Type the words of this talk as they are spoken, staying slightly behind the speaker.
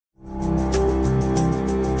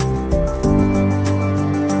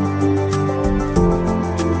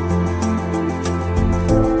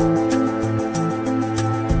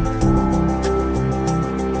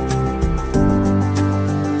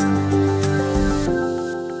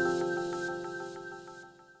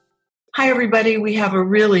everybody. We have a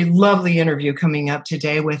really lovely interview coming up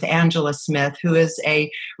today with Angela Smith, who is a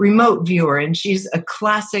remote viewer, and she's a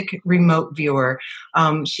classic remote viewer.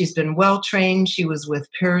 She's been well trained. She was with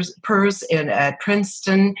PERS at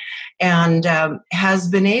Princeton and has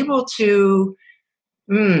been able to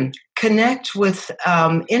connect with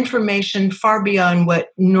information far beyond what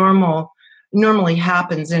normally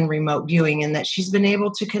happens in remote viewing, and that she's been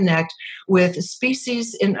able to connect with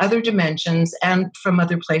species in other dimensions and from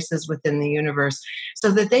other places within the universe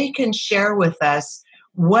so that they can share with us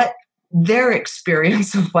what their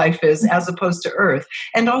experience of life is as opposed to Earth,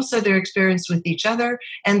 and also their experience with each other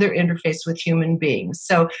and their interface with human beings.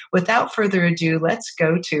 So without further ado, let's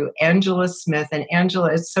go to Angela Smith. And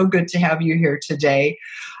Angela, it's so good to have you here today.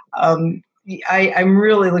 I'm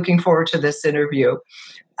really looking forward to this interview.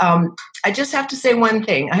 I just have to say one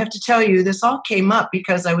thing. I have to tell you, this all came up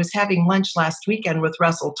because I was having lunch last weekend with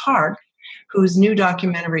Russell Targ, whose new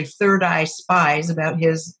documentary, Third Eye Spies, about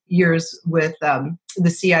his years with the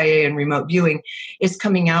CIA and remote viewing, is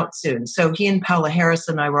coming out soon. So he and Paola Harris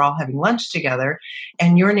and I were all having lunch together,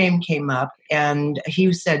 and your name came up, and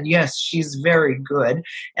he said, yes, she's very good.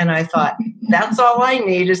 And I thought, that's all I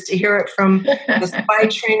need is to hear it from the spy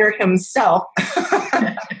trainer himself.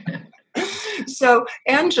 So,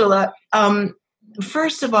 Angela,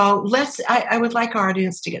 first of all, I would like our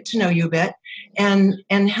audience to get to know you a bit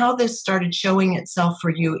and how this started showing itself for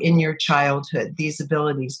you in your childhood, these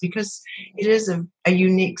abilities, because it is a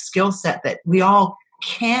unique skill set that we all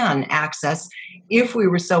can access if we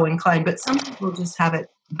were so inclined, but some people just have it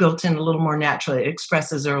built in a little more naturally. It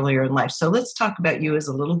expresses earlier in life. So let's talk about you as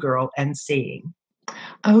a little girl and seeing.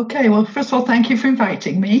 Okay, well, first of all, thank you for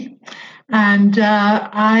inviting me. And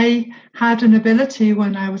I had an ability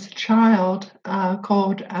when I was a child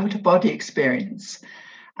called out-of-body experience.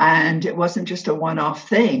 And it wasn't just a one-off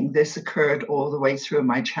thing. This occurred all the way through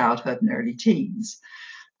my childhood and early teens.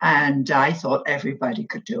 And I thought everybody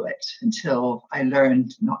could do it until I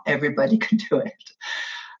learned not everybody could do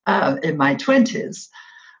it in my 20s.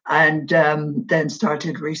 And then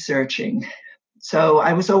started researching. So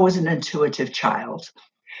I was always an intuitive child.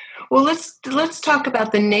 Well, let's talk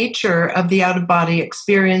about the nature of the out-of-body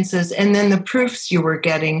experiences and then the proofs you were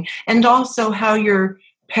getting, and also how your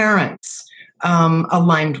parents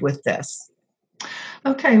aligned with this.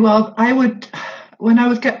 Okay, well, when I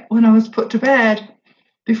was put to bed,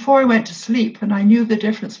 before I went to sleep, and I knew the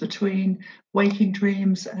difference between waking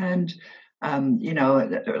dreams and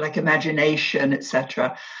like imagination,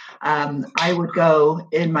 etc. I would go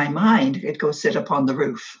in my mind, it'd go sit up on the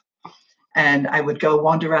roof. And I would go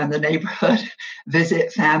wander around the neighborhood,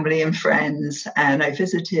 visit family and friends. And I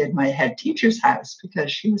visited my head teacher's house because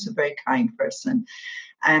she was a very kind person.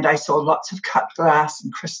 And I saw lots of cut glass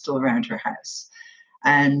and crystal around her house.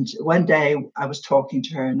 And one day I was talking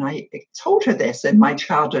to her and I told her this in my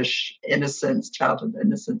childhood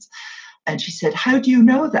innocence. And she said, how do you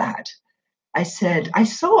know that? I said, I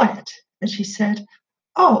saw it. And she said,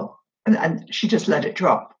 oh, and she just let it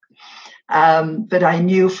drop. But I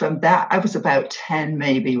knew from that, I was about 10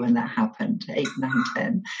 maybe when that happened, 8, 9,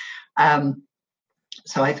 10.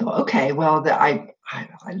 So I thought, okay, well,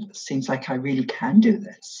 it seems like I really can do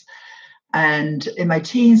this. And in my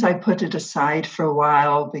teens, I put it aside for a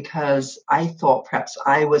while because I thought perhaps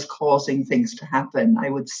I was causing things to happen. I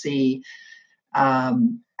would see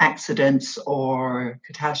accidents or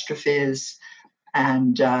catastrophes,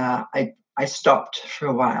 and I stopped for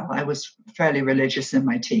a while. I was fairly religious in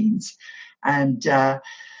my teens. And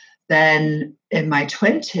then in my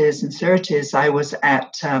 20s and 30s, I was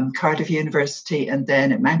at Cardiff University and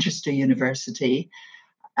then at Manchester University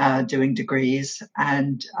doing degrees.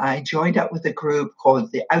 And I joined up with a group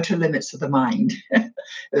called the Outer Limits of the Mind. It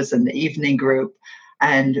was an evening group.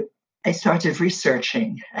 And I started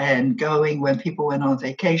researching and going when people went on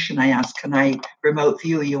vacation. I asked, can I remote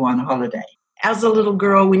view you on holiday? As a little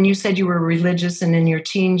girl, when you said you were religious and in your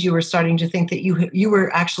teens, you were starting to think that you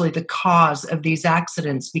were actually the cause of these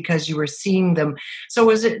accidents because you were seeing them. So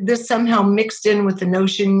was this somehow mixed in with the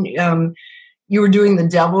notion you were doing the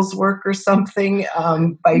devil's work or something?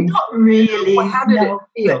 Not really. How did it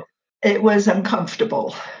feel? It was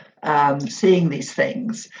uncomfortable seeing these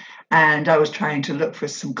things. And I was trying to look for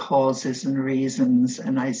some causes and reasons.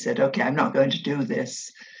 And I said, okay, I'm not going to do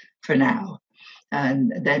this for now.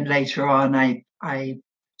 And then later on, I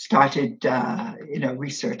started,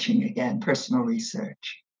 researching again, personal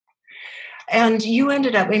research. And you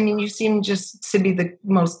ended up, you seem just to be the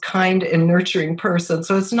most kind and nurturing person.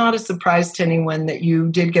 So it's not a surprise to anyone that you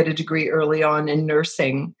did get a degree early on in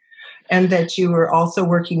nursing and that you were also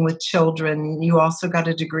working with children. You also got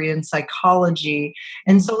a degree in psychology.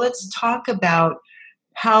 And so let's talk about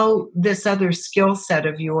how this other skill set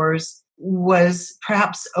of yours was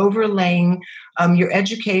perhaps overlaying your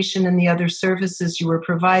education and the other services you were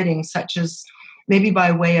providing, such as maybe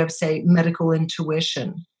by way of, say, medical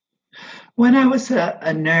intuition. When I was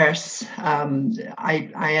a nurse, I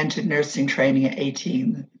entered nursing training at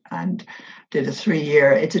 18 and did a 3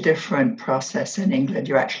 year. It's a different process in England.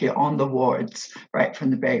 You're actually on the wards right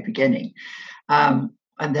from the very beginning. And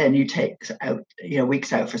then you take out,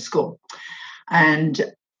 weeks out for school. And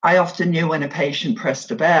I often knew when a patient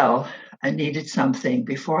pressed a bell and needed something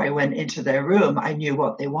before I went into their room, I knew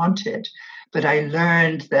what they wanted. But I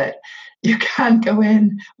learned that you can't go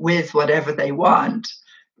in with whatever they want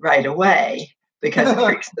right away because it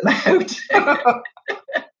freaks them out.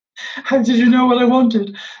 How did you know what I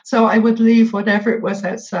wanted? So I would leave whatever it was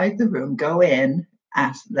outside the room, go in,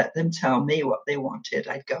 let them tell me what they wanted.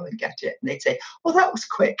 I'd go and get it. And they'd say, "Oh, that was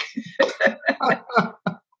quick."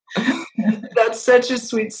 That's such a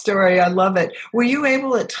sweet story. I love it. Were you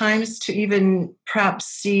able at times to even perhaps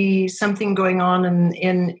see something going on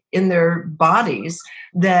in their bodies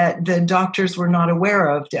that the doctors were not aware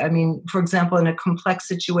of? I mean, for example, in a complex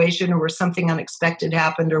situation or where something unexpected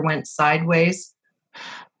happened or went sideways?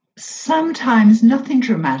 Sometimes nothing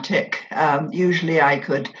dramatic. Usually I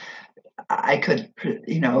could intuit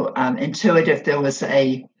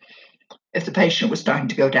if the patient was starting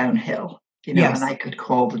to go downhill, and Yes. I could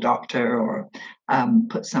call the doctor or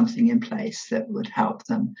put something in place that would help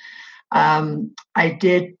them. I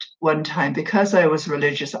did one time, because I was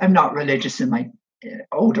religious. I'm not religious in my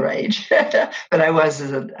older age, but I was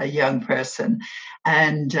as a young person.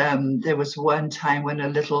 And there was one time when a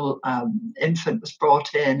little infant was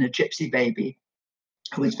brought in, a gypsy baby,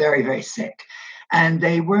 who was very, very sick. And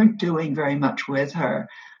they weren't doing very much with her.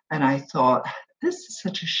 And I thought, this is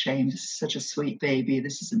such a shame. This is such a sweet baby.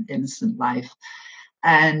 This is an innocent life.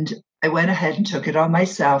 And I went ahead and took it on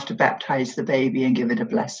myself to baptize the baby and give it a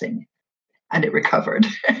blessing. And it recovered.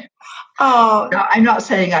 Oh, Now, I'm not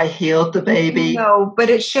saying I healed the baby. no, but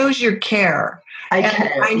it shows your care. I And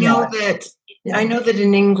care. I know Yeah. that I Yeah. know that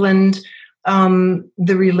in England,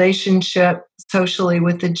 the relationship socially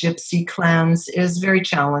with the gypsy clans is very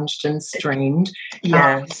challenged and strained,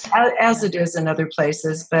 Yes. as it is in other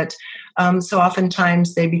places. But so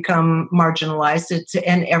oftentimes they become marginalized.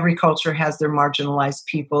 And every culture has their marginalized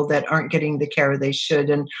people that aren't getting the care they should.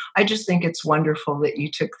 And I just think it's wonderful that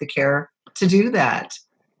you took the care to do that.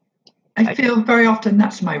 I feel very often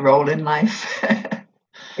that's my role in life.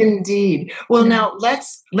 Indeed. Well, Yeah. now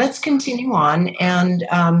let's continue on and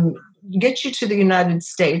get you to the United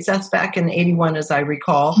States. That's back in '81, as I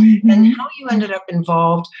recall, and Mhm. how you ended up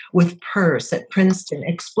involved with PERS at Princeton.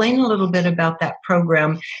 Explain a little bit about that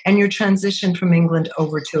program and your transition from England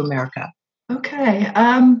over to America. Okay.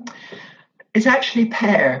 It's actually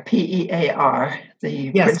PEAR, PEAR,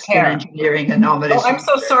 the Yes, Princeton pair. Engineering Oh, Anomalies I'm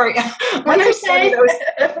so Research. sorry. When That's I said it,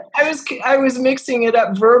 okay. I was mixing it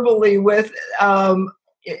up verbally with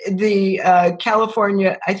the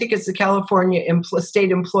California. I think it's the California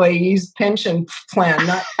State Employees Pension Plan,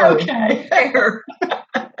 not PERS. Okay. Fair. So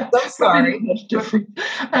Probably not sorry. much different.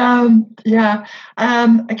 Yeah.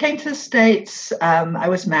 I came to the States. I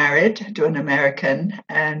was married to an American,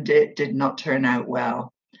 and it did not turn out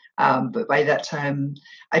well. But by that time,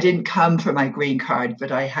 I didn't come for my green card,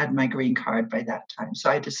 but I had my green card by that time.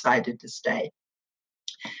 So I decided to stay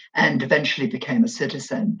and eventually became a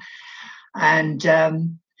citizen. And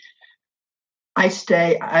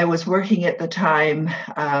I was working at the time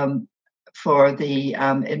for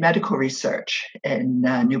in medical research in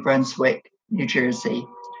New Brunswick, New Jersey.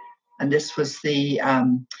 And this was the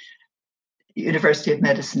University of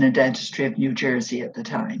Medicine and Dentistry of New Jersey at the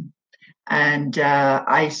time. And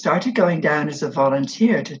I started going down as a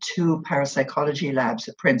volunteer to 2 parapsychology labs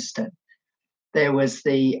at Princeton. There was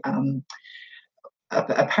a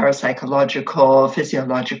parapsychological,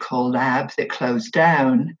 physiological lab that closed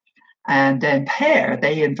down. And then PEAR,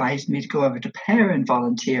 they invited me to go over to PEAR and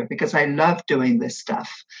volunteer because I love doing this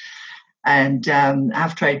stuff. And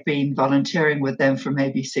after I'd been volunteering with them for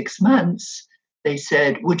maybe 6 months, they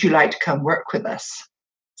said, "Would you like to come work with us?"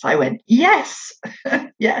 So I went, "Yes,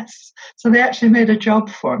 yes." So they actually made a job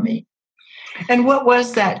for me. And what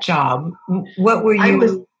was that job? What were I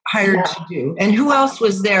was, you hired yeah, to do? And who else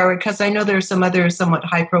was there? Because I know there are some other somewhat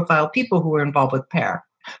high profile people who were involved with PEAR.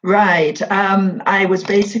 right. I was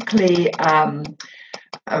basically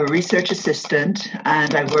a research assistant,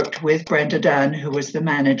 and I worked with Brenda Dunn, who was the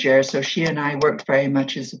manager. So she and I worked very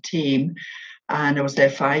much as a team, and I was there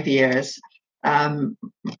 5 years. Um,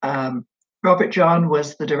 Robert John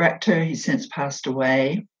was the director. He's since passed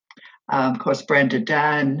away. Of course, Brenda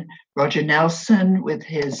Dunn, Roger Nelson with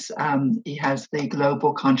his, he has the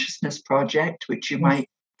Global Consciousness Project, which you might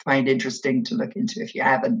find interesting to look into if you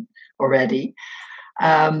haven't already.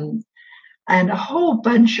 And a whole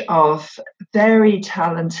bunch of very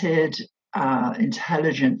talented,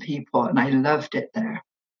 intelligent people, and I loved it there.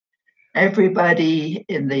 Everybody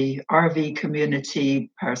in the RV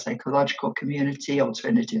community, parapsychological community,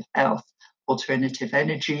 alternative health, alternative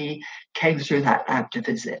energy, came through that lab to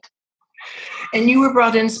visit. And you were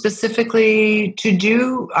brought in specifically to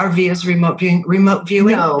do RV's remote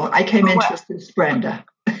viewing? No, I came in to assist Brenda.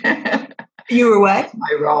 You were what?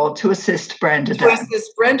 My role to assist Brenda. To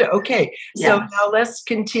assist Brenda. Okay. So Yes. now let's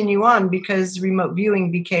continue on, because remote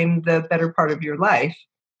viewing became the better part of your life.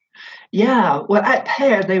 Yeah. Well, at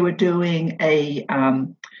PEAR, they were doing a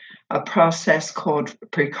process called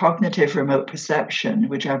precognitive remote perception,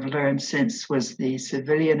 which I've learned since was the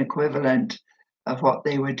civilian equivalent of what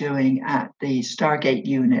they were doing at the Stargate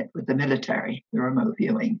unit with the military, the remote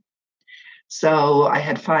viewing. So I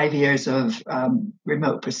had 5 years of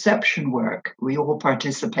remote perception work. We all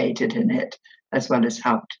participated in it, as well as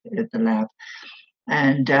helped at the lab.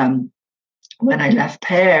 And when I left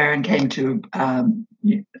PEAR and came to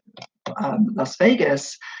Las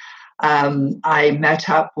Vegas, I met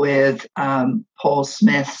up with Paul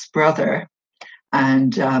Smith's brother.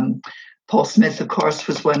 And Paul Smith, of course,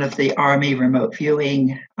 was one of the Army remote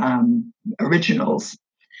viewing originals,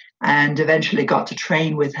 and eventually got to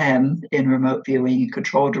train with him in remote viewing,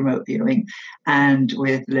 controlled remote viewing, and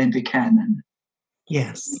with Lynn Buchanan.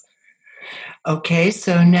 Yes. Okay,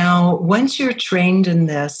 so now once you're trained in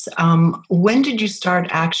this, when did you start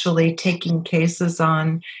actually taking cases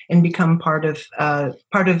on and become part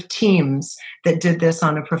of teams that did this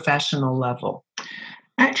on a professional level?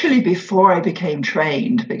 Actually, before I became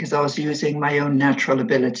trained, because I was using my own natural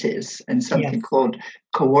abilities, and something called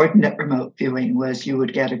coordinate remote viewing was you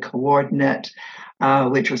would get a coordinate,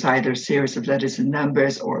 which was either a series of letters and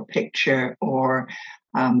numbers or a picture or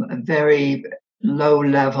a very low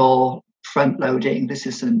level front loading. This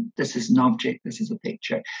is an object, this is a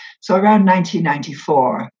picture. So around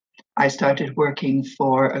 1994, I started working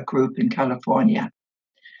for a group in California,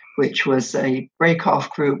 which was a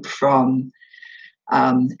break-off group from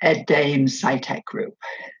Ed Dame's SciTech group.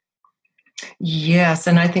 Yes,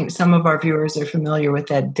 and I think some of our viewers are familiar with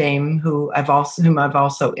Ed Dame, whom I've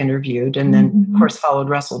also interviewed, and then of course followed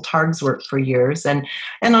Russell Targ's work for years. And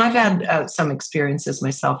I've had some experiences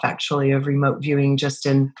myself, actually, of remote viewing just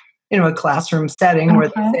in a classroom setting where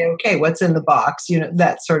they say, "Okay, what's in the box?"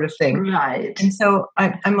 That sort of thing. Right. And so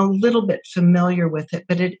I'm a little bit familiar with it,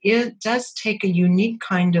 but it does take a unique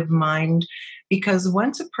kind of mind, because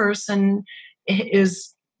once a person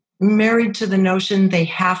is married to the notion they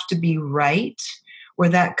have to be right, where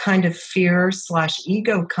that kind of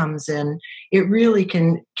fear/ego comes in, it really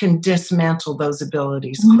can dismantle those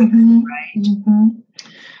abilities quickly, right?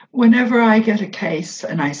 Whenever I get a case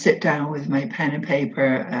and I sit down with my pen and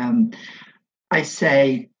paper, I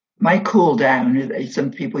say, my cool down,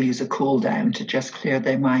 some people use a cool down to just clear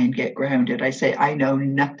their mind, get grounded. I say, I know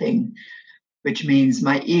nothing, which means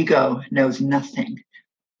my ego knows nothing.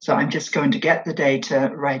 So I'm just going to get the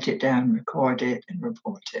data, write it down, record it, and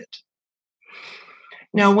report it.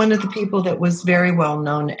 Now, one of the people that was very well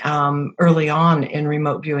known early on in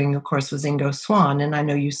remote viewing, of course, was Ingo Swann, and I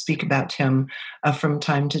know you speak about him from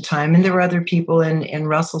time to time. And there were other people in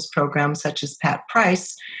Russell's program, such as Pat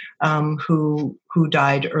Price, who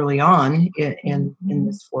died early on in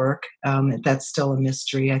this work. That's still a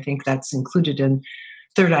mystery. I think that's included in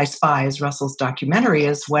Third Eye Spies, Russell's documentary,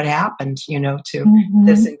 is what happened, to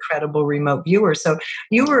this incredible remote viewer. So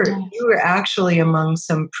you were actually among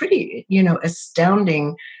some pretty,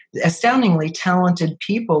 astoundingly talented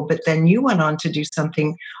people, but then you went on to do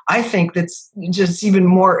something I think that's just even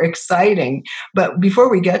more exciting. But before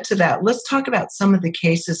we get to that, let's talk about some of the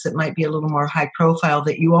cases that might be a little more high profile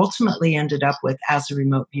that you ultimately ended up with as a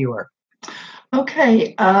remote viewer.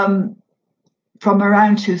 Okay. From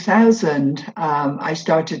around 2000, I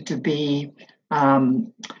started to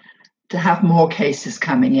have more cases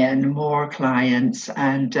coming in, more clients.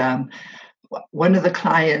 And one of the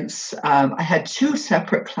clients, I had two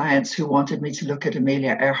separate clients who wanted me to look at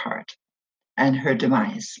Amelia Earhart and her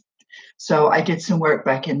demise. So I did some work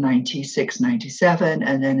back in 96, 97,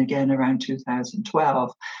 and then again around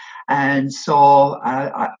 2012. And so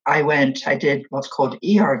I did what's called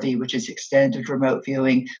ERV, which is extended remote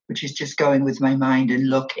viewing, which is just going with my mind and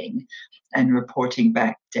looking and reporting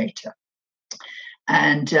back data.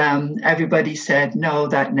 And everybody said, no,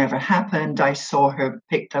 that never happened. I saw her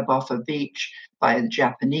picked up off a beach by the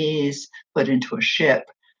Japanese, put into a ship,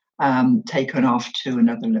 taken off to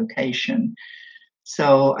another location.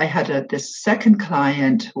 So I had this second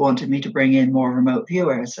client who wanted me to bring in more remote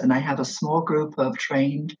viewers, and I have a small group of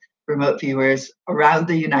trained remote viewers around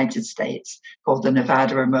the United States called the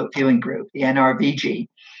Nevada Remote Viewing Group, the NRVG.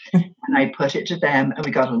 And I put it to them, and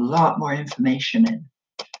we got a lot more information in.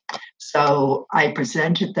 So I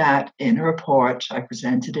presented that in a report. I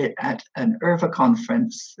presented it at an IRVA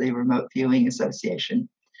conference, the Remote Viewing Association.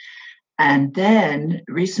 And then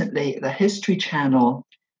recently, the History Channel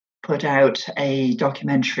put out a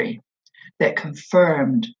documentary that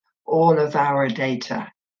confirmed all of our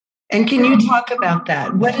data. And can you talk about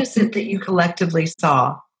that? What is it that you collectively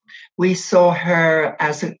saw? We saw her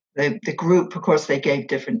as the group, of course, they gave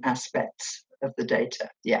different aspects of the data.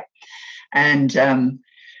 Yeah. And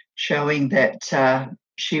showing that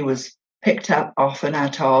she was picked up off an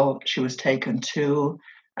atoll. She was taken to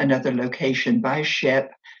another location by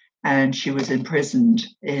ship, and she was imprisoned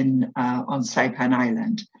on Saipan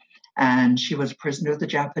Island. And she was a prisoner of the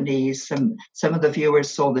Japanese. Some of the viewers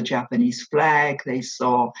saw the Japanese flag. They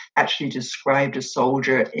actually described a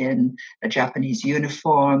soldier in a Japanese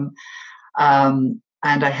uniform. And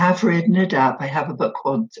I have written it up. I have a book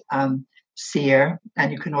called Seer,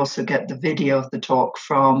 and you can also get the video of the talk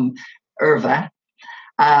from IRVA.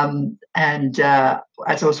 As I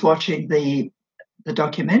was watching the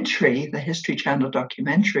documentary, the History Channel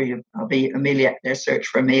documentary of Amelia, their search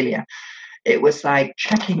for Amelia, it was like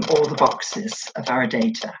checking all the boxes of our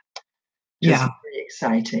data. Just very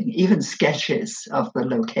exciting. Even sketches of the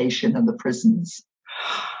location and the prisons.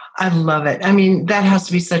 I love it. I mean, that has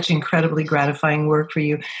to be such incredibly gratifying work for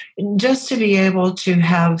you, just to be able to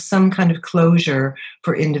have some kind of closure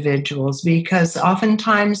for individuals, because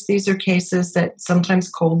oftentimes these are cases that sometimes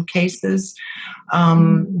cold cases.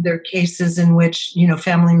 They're cases in which,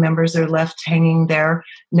 family members are left hanging there,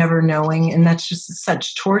 never knowing, and that's just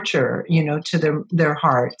such torture, to their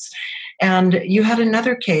hearts. And you had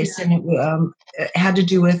another case, and it had to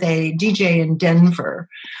do with a DJ in Denver.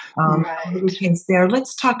 Right. Case there.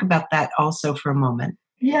 Let's talk about that also for a moment.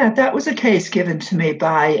 Yeah, that was a case given to me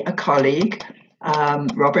by a colleague,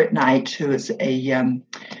 Robert Knight, who is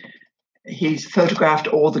he's photographed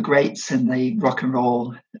all the greats in the rock and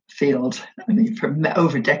roll field, for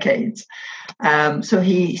over decades. So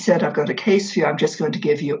he said, I've got a case for you. I'm just going to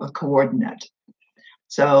give you a coordinate.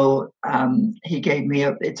 So he gave me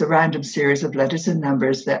it's a random series of letters and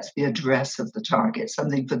numbers. That's the address of the target,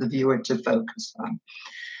 something for the viewer to focus on.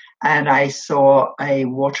 And I saw a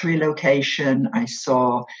watery location. I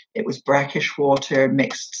saw it was brackish water,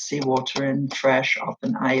 mixed seawater and fresh off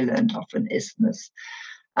an island, off an isthmus.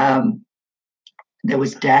 There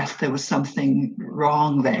was death. There was something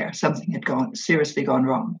wrong there. Something had seriously gone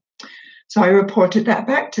wrong. So I reported that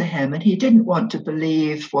back to him, and he didn't want to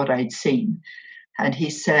believe what I'd seen. And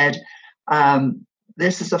he said,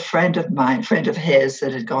 this is a friend of his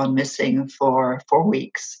that had gone missing for 4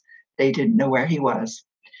 weeks. They didn't know where he was.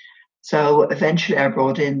 So eventually I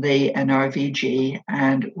brought in the NRVG,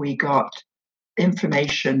 and we got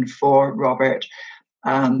information for Robert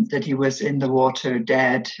that he was in the water,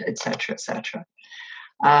 dead, etc., etc.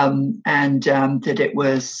 That it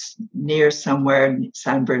was near somewhere in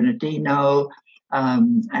San Bernardino.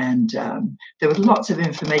 There was lots of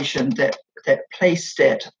information that placed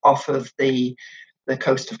it off of the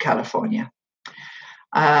coast of California.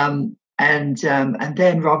 And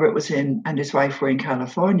then Robert was and his wife were in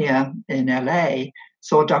California, in LA,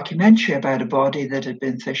 saw a documentary about a body that had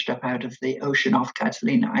been fished up out of the ocean off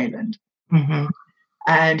Catalina Island. Mm-hmm.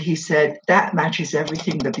 And he said, that matches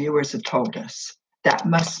everything the viewers have told us. That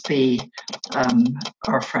must be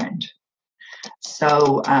our friend.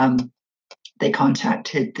 So they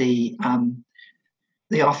contacted the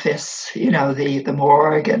office, the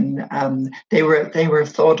morgue, and they were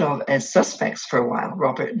thought of as suspects for a while,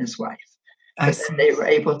 Robert and his wife. But then they were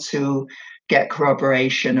able to get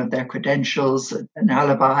corroboration of their credentials and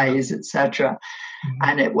alibis, etc. Mm-hmm.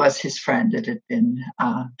 And it was his friend that had been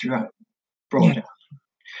brought up.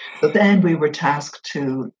 So then we were tasked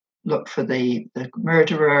to look for the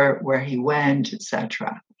murderer, where he went,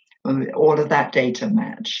 etc. All of that data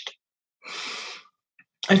matched.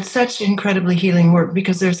 It's such incredibly healing work,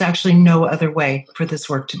 because there's actually no other way for this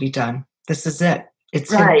work to be done. This is it.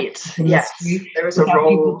 It's right. Yes. There is a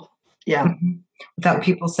role. Without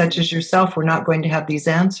people such as yourself, we're not going to have these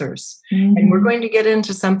answers. Mm-hmm. And we're going to get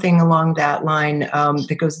into something along that line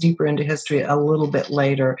that goes deeper into history a little bit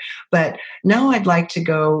later. But now I'd like to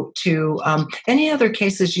go to any other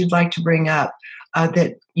cases you'd like to bring up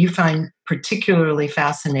that you find particularly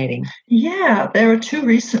fascinating. Yeah, there are two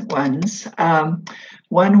recent ones.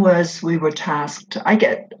 One was we were tasked,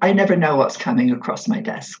 I never know what's coming across my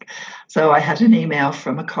desk. So I had an email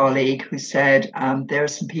from a colleague who said, there are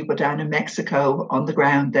some people down in Mexico on the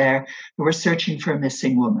ground there who are searching for a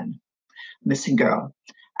missing woman, missing girl.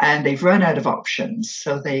 And they've run out of options.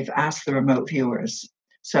 So they've asked the remote viewers.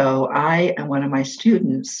 So I and one of my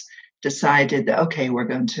students decided that, okay, we're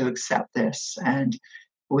going to accept this. And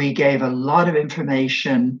we gave a lot of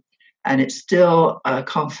information, and it's still a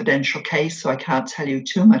confidential case, so I can't tell you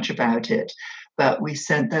too much about it. But we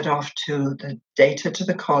sent that off to the data to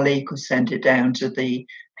the colleague who sent it down to the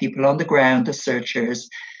people on the ground, the searchers.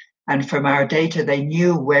 And from our data, they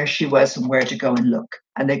knew where she was and where to go and look,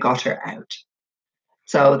 and they got her out.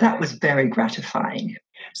 So that was very gratifying.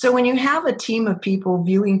 So when you have a team of people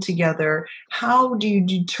viewing together, how do you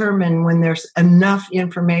determine when there's enough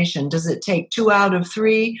information? Does it take 2 out of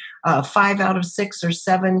 3, 5 out of 6 or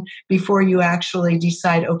 7 before you actually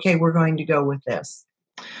decide, okay, we're going to go with this?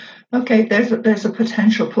 Okay, there's a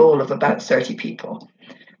potential pool of about 30 people.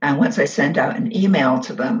 And once I send out an email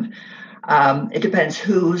to them, it depends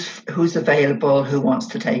who's available, who wants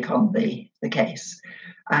to take on the case.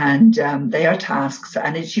 And they are tasks,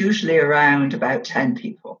 and it's usually around about 10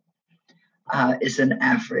 people is an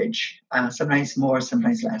average, sometimes more,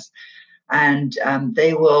 sometimes less. And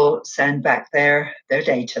they will send back their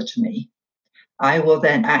data to me. I will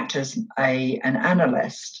then act as an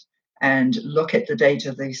analyst and look at the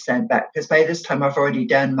data they sent back, because by this time I've already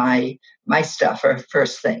done my stuff, or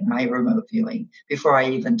first thing, my remote viewing, before I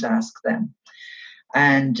even task them.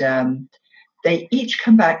 And they each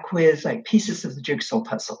come back with like pieces of the jigsaw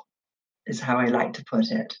puzzle, is how I like to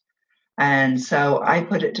put it. And so I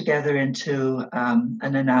put it together into an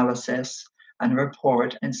analysis and a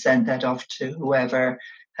report and send that off to whoever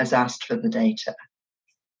has asked for the data.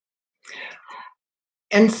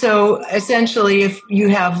 And so essentially, if you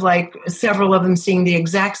have like several of them seeing the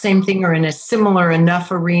exact same thing or in a similar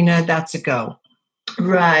enough arena, that's a go.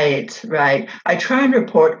 Right. I try and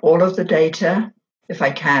report all of the data if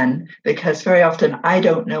I can, because very often I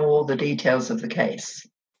don't know all the details of the case.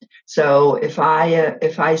 So if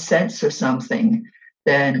I censor something,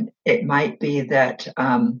 then it might be that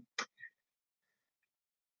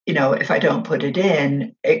if I don't put it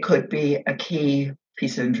in, it could be a key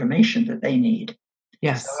piece of information that they need.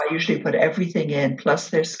 Yes. So I usually put everything in, plus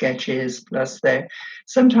their sketches, plus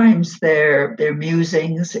sometimes their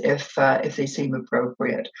musings if they seem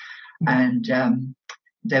appropriate, and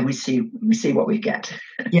then we see what we get.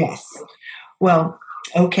 Yes. Well,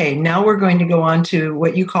 okay, now we're going to go on to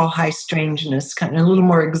what you call high strangeness, kind of a little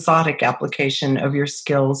more exotic application of your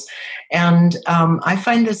skills. And I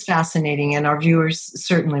find this fascinating, and our viewers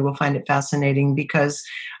certainly will find it fascinating, because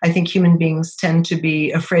I think human beings tend to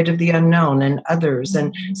be afraid of the unknown and others.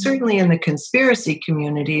 And certainly in the conspiracy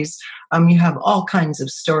communities, you have all kinds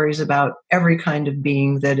of stories about every kind of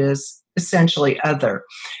being that is essentially other.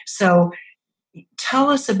 So tell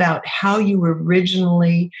us about how you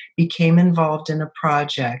originally became involved in a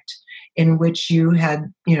project in which you had,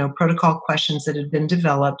 protocol questions that had been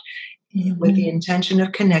developed with the intention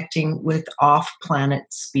of connecting with off-planet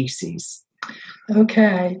species.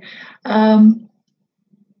 Okay.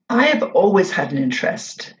 I have always had an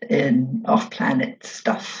interest in off-planet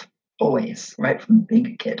stuff, always, right from being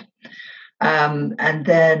a kid. And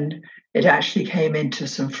then it actually came into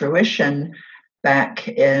some fruition back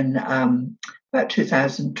in about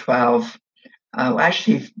 2012.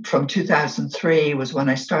 Actually, from 2003 was when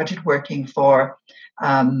I started working for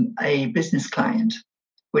a business client,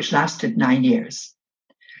 which lasted 9 years.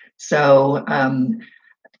 So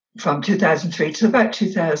from 2003 to about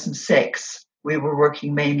 2006, we were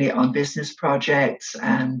working mainly on business projects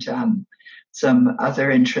and some other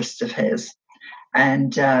interests of his.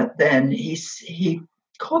 And then he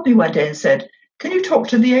called me one day and said, "Can you talk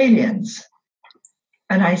to the aliens?"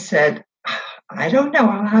 And I said, "I don't know.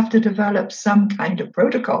 I'll have to develop some kind of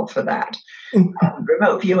protocol for that."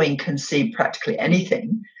 Remote viewing can see practically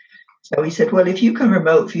anything. So he said, "Well, if you can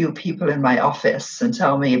remote view people in my office and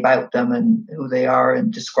tell me about them and who they are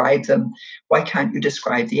and describe them, why can't you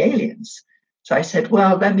describe the aliens?" So I said,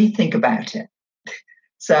 "Well, let me think about it."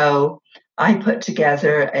 So I put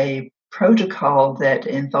together a protocol that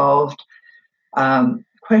involved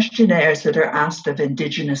questionnaires that are asked of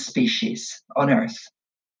indigenous species on Earth,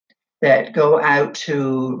 that go out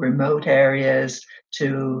to remote areas,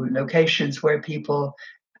 to locations where people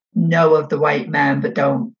know of the white man but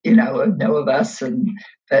don't, know of us,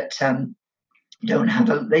 but don't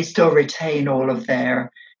have they still retain all of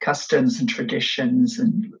their customs and traditions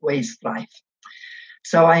and ways of life.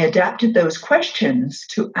 So I adapted those questions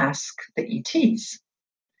to ask the ETs.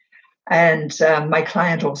 And my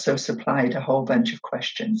client also supplied a whole bunch of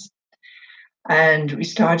questions. And we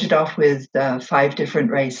started off with 5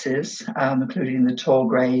 different races, including the tall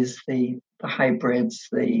greys, the hybrids,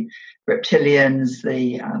 the reptilians,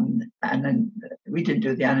 and then we didn't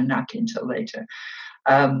do the Anunnaki until later.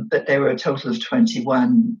 But there were a total of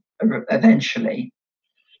 21 eventually.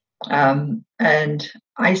 And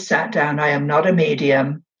I sat down. I am not a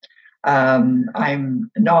medium.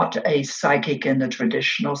 I'm not a psychic in the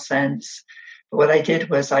traditional sense. But what I did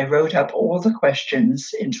was I wrote up all the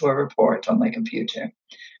questions into a report on my computer,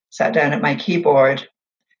 sat down at my keyboard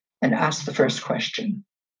and asked the first question.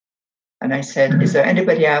 And I said, is there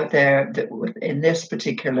anybody out there that in this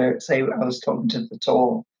particular, say I was talking to the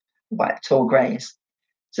tall greys,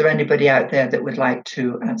 is there anybody out there that would like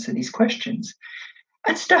to answer these questions?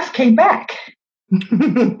 And stuff came back.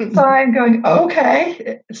 So I'm going,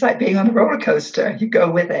 okay, it's like being on a roller coaster. You go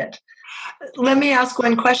with it. Let me ask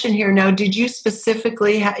one question here. Now, did you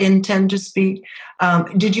specifically intend to speak?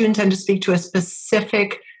 Did you intend to speak to a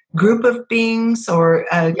specific group of beings or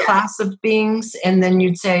a class of beings? And then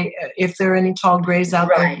you'd say, if there are any tall greys out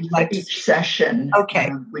there, you'd like each session, okay,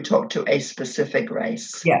 we talk to a specific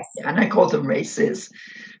race. Yes, and I call them races.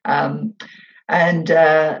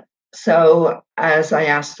 So as I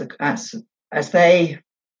asked as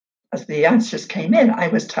the answers came in, I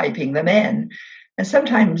was typing them in. And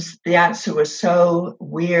sometimes the answer was so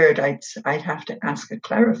weird, I'd have to ask a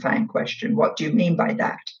clarifying question. What do you mean by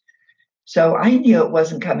that? So I knew it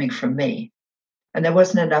wasn't coming from me. And there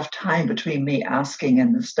wasn't enough time between me asking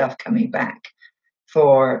and the stuff coming back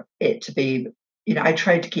for it to be, I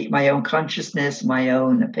tried to keep my own consciousness, my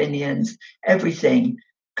own opinions, everything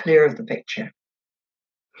clear of the picture.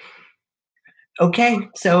 Okay,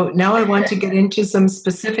 so now I want to get into some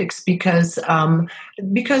specifics because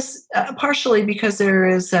partially because there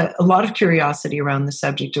is a lot of curiosity around the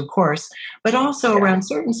subject, of course, but also around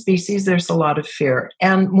certain species, there's a lot of fear.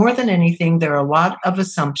 And more than anything, there are a lot of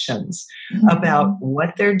assumptions about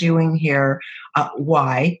what they're doing here,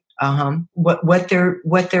 why, what their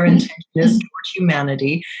intention is towards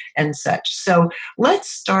humanity and such. So let's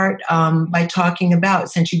start by talking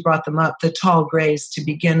about, since you brought them up, the tall greys to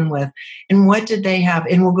begin with, and what did they have?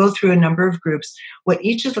 And we'll go through a number of groups, what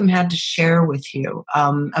each of them had to share with you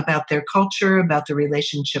about their culture, about the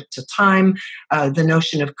relationship to time, the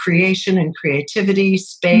notion of creation and creativity,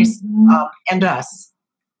 space, and us.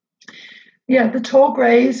 Yeah, the tall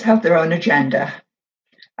greys have their own agenda.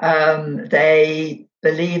 They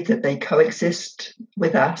believe that they coexist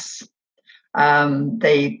with us.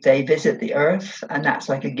 They visit the earth, and that's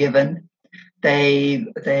like a given. They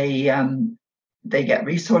get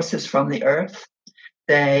resources from the earth.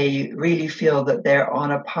 They really feel that they're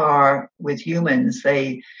on a par with humans.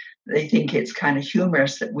 They think it's kind of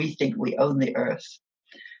humorous that we think we own the earth.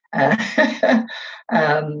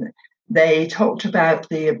 They talked about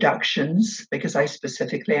the abductions because I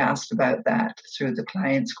specifically asked about that through the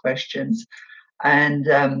client's questions.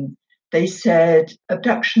 And they said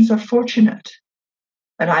abductions are fortunate.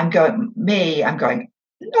 And I'm going,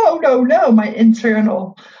 no, my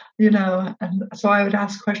internal, and so I would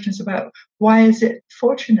ask questions about why is it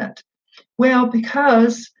fortunate? Well,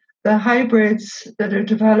 because the hybrids that are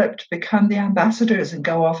developed become the ambassadors and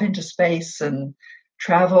go off into space and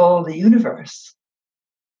travel the universe.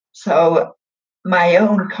 So my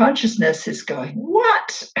own consciousness is going,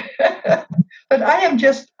 what? But I am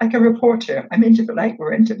just like a reporter. I'm like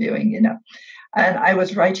we're interviewing, and I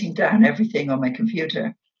was writing down everything on my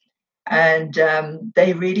computer. And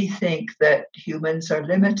they really think that humans are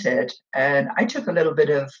limited. And I took a little bit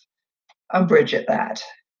of umbrage at that,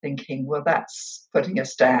 thinking, well, that's putting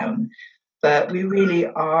us down. But we really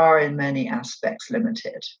are in many aspects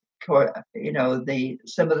limited.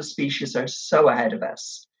 Some of the species are so ahead of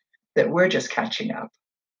us that we're just catching up.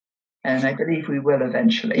 And I believe we will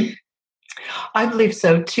eventually. I believe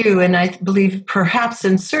so too, and I believe perhaps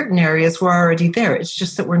in certain areas we're already there. It's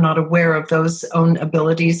just that we're not aware of those own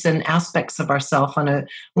abilities and aspects of ourselves on a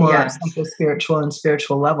more psycho-spiritual and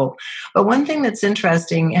spiritual level. But one thing that's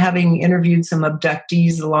interesting, having interviewed some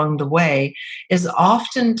abductees along the way, is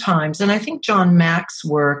oftentimes, and I think John Mack's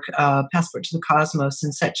work, Passport to the Cosmos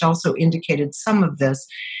and such, also indicated some of this,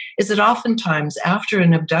 is that oftentimes after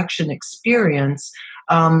an abduction experience,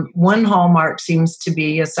 one hallmark seems to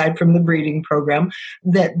be, aside from the breeding program,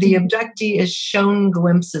 that the abductee is shown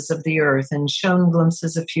glimpses of the earth and shown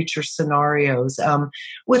glimpses of future scenarios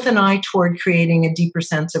with an eye toward creating a deeper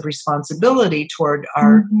sense of responsibility toward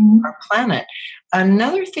our planet.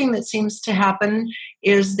 Another thing that seems to happen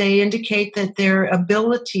is they indicate that their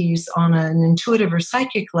abilities on an intuitive or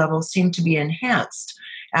psychic level seem to be enhanced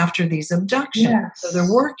after these abductions. Yes. So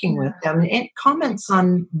they're working with them. And comments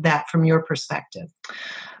on that from your perspective.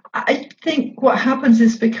 I think what happens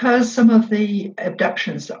is because some of the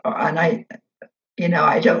abductions, and I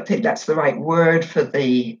don't think that's the right word for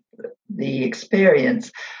the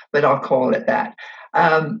experience, but I'll call it that.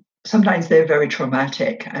 Sometimes they're very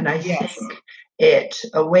traumatic, and I think it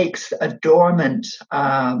awakes a dormant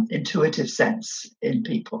intuitive sense in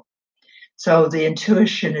people. So the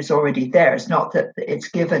intuition is already there. It's not that it's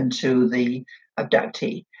given to the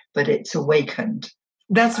abductee, but it's awakened.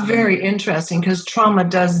 That's very interesting, because trauma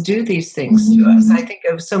does do these things to us. I think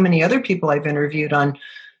of so many other people I've interviewed on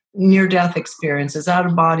near-death experiences,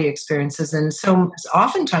 out-of-body experiences, and so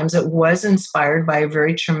oftentimes it was inspired by a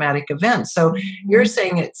very traumatic event. So you're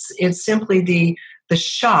saying it's simply the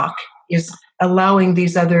shock is allowing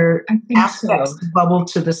these other aspects to bubble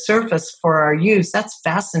to the surface for our use. That's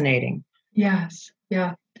fascinating. Yes,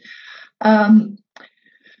 yeah.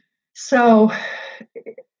 So,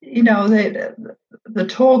 the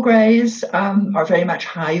tall greys are very much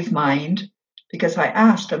hive mind, because I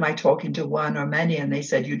asked, am I talking to one or many? And they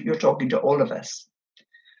said, you're talking to all of us.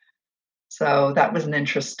 So that was an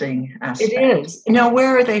interesting aspect. It is. Now,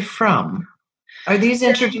 where are they from? Are these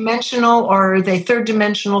interdimensional, or are they third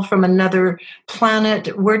dimensional from another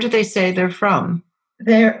planet? Where do they say they're from?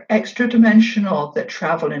 They're extra dimensional that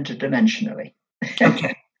travel interdimensionally.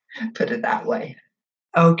 Okay. Put it that way.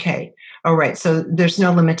 Okay. All right. So there's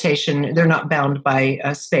no limitation. They're not bound by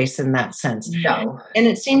space in that sense. No. And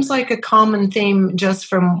it seems like a common theme, just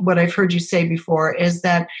from what I've heard you say before, is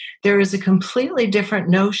that there is a completely different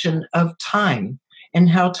notion of time and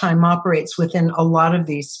how time operates within a lot of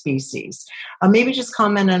these species. Maybe just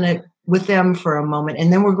comment on it with them for a moment,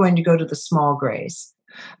 and then we're going to go to the small grays.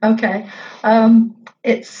 Okay.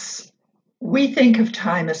 We think of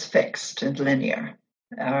time as fixed and linear.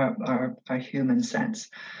 Our human sense.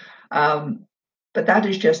 But that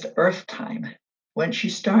is just Earth time. Once you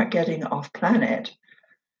start getting off planet,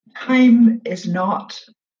 time is not,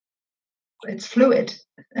 it's fluid.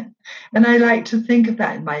 And I like to think of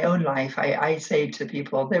that in my own life. I say to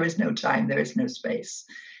people, there is no time, there is no space.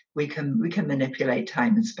 We can manipulate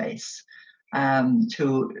time and space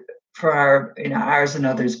for our, ours and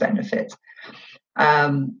others' benefit.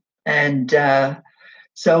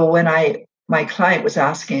 So when my client was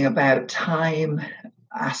asking about time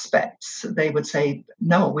aspects, they would say,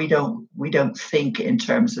 no, we don't think in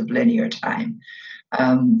terms of linear time.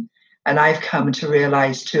 And I've come to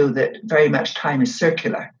realize too that very much time is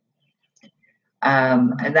circular.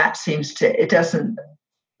 And that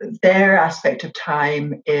their aspect of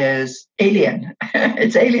time is alien.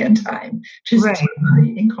 It's alien time, which is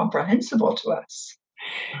totally incomprehensible to us.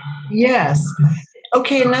 Yes.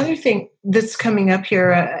 Okay, another thing that's coming up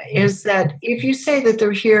here is that if you say that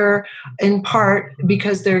they're here in part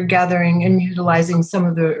because they're gathering and utilizing some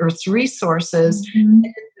of the Earth's resources,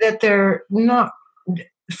 that they're not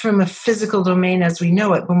from a physical domain as we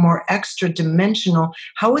know it, but more extra dimensional,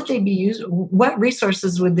 how would they be used? What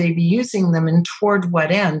resources would they be using them, and toward what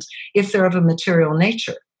end, if they're of a material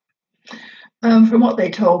nature? From what they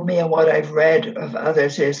told me and what I've read of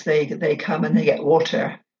others is they come and they get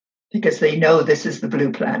water, because they know this is the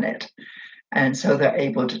blue planet. And so they're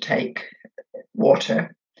able to take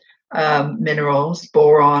water, minerals,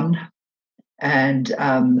 boron, and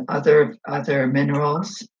other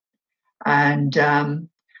minerals. And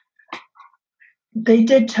they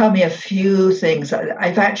did tell me a few things.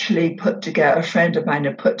 I've actually a friend of mine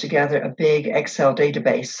had put together a big Excel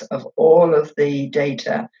database of all of the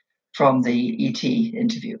data from the ET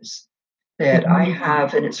interviews that I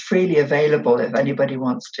have, and it's freely available if anybody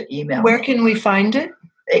wants to email Where me. Can we find it?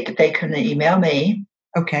 They can email me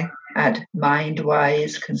at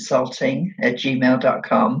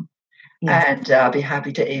mindwiseconsulting@gmail.com, and I'll be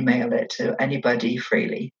happy to email it to anybody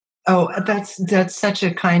freely. Oh, that's such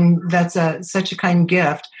a kind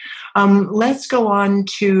gift. Let's go on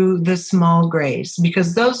to the small grays,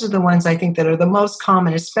 because those are the ones I think that are the most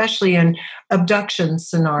common, especially in abduction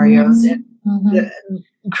scenarios,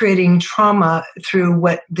 creating trauma through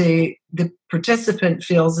what the participant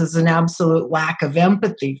feels is an absolute lack of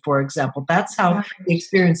empathy, for example. That's how the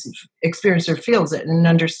experiencer feels it, and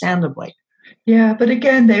understandably. Yeah, but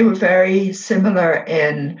again, they were very similar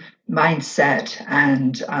in mindset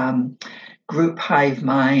and group hive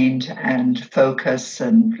mind and focus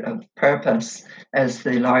and purpose as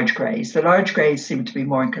the large grays. The large grays seem to be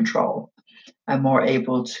more in control and more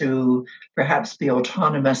able to perhaps be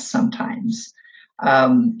autonomous sometimes,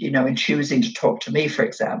 in choosing to talk to me, for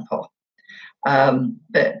example.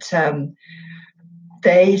 But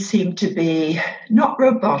they seem to be not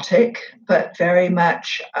robotic, but very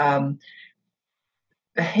much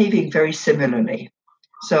behaving very similarly.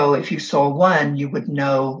 So if you saw one, you would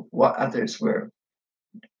know what others were,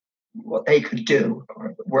 what they could do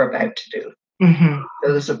or were about to do. Mm-hmm.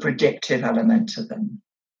 So there's a predictive element to them.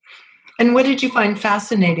 And what did you find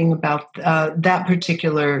fascinating about that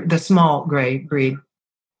particular, the small gray breed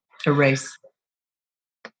or race?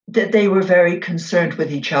 That they were very concerned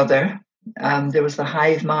with each other. There was the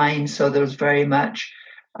hive mind, so there was very much,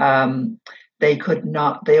 they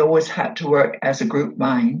always had to work as a group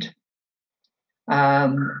mind.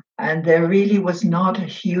 And there really was not a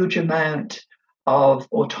huge amount of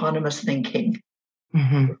autonomous thinking.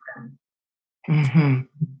 Mm-hmm. Mm-hmm.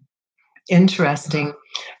 Interesting.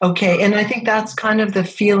 Okay. And I think that's kind of the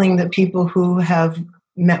feeling that people who have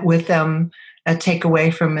met with them take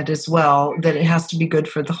away from it as well, that it has to be good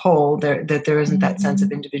for the whole, that there isn't that sense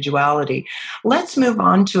of individuality. Let's move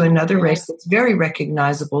on to another race that's very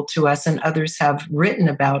recognizable to us and others have written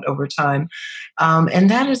about over time,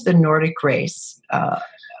 and that is the Nordic race.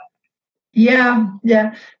 Yeah.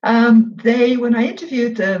 When I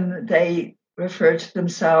interviewed them, they referred to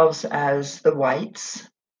themselves as the whites.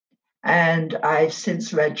 And I've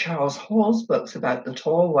since read Charles Hall's books about the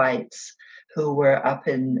tall whites who were up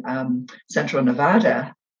in central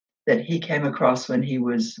Nevada that he came across when he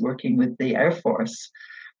was working with the Air Force.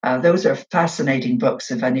 Those are fascinating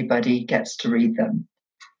books if anybody gets to read them.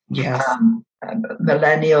 Yes.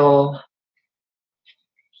 Millennial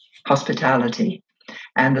Hospitality.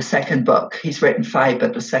 And the second book, he's written 5,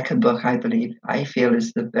 but the second book, I feel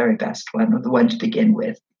is the very best one, or the one to begin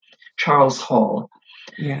with, Charles Hall.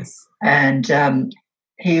 Yes. And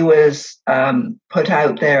he was put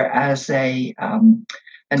out there as an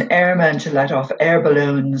airman to let off air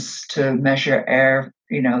balloons to measure air,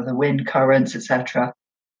 the wind currents, etc.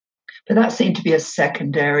 But that seemed to be a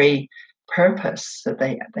secondary purpose that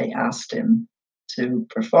they asked him to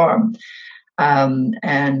perform.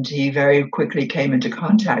 And he very quickly came into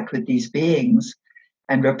contact with these beings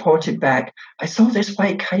and reported back, I saw this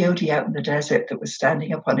white coyote out in the desert that was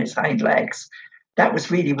standing up on its hind legs. That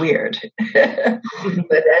was really weird.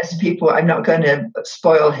 But as people, I'm not going to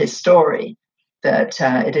spoil his story, that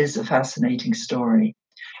it is a fascinating story.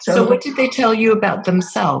 So what did they tell you about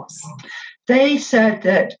themselves? They said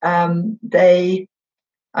that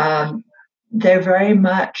they're very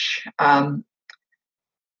much,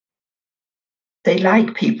 they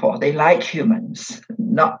like people, they like humans.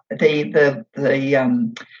 Not the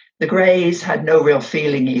Greys had no real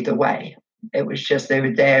feeling either way. It was just they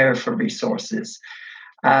were there for resources.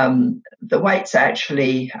 The whites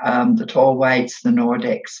actually, the tall whites, the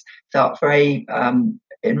Nordics, felt very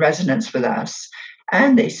in resonance with us.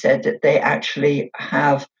 And they said that they actually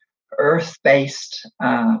have Earth-based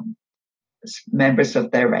members of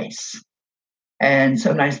their race. And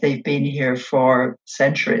sometimes they've been here for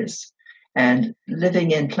centuries and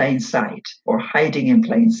living in plain sight or hiding in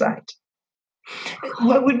plain sight.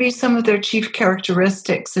 What would be some of their chief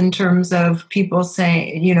characteristics in terms of people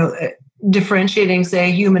saying, differentiating, say,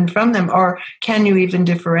 a human from them, or can you even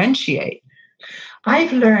differentiate?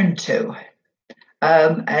 I've learned to.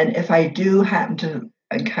 And if I do happen to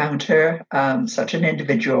encounter such an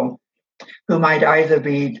individual who might either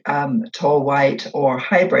be tall white or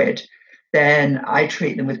hybrid, then I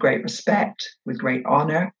treat them with great respect, with great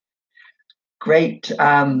honor.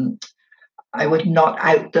 I would not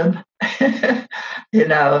out them. I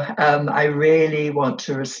really want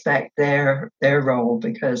to respect their role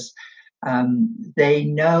because they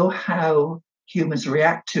know how humans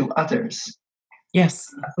react to others.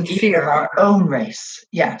 Yes, with fear. Our own race,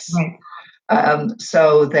 yes. Right.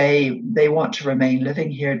 So they want to remain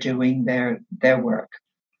living here doing their work.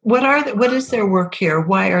 What is their work here?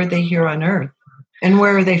 Why are they here on Earth? And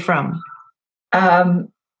where are they from?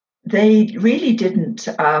 They really didn't.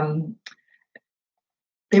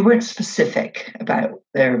 They weren't specific about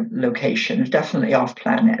their location. Definitely off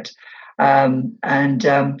planet, and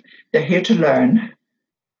they're here to learn.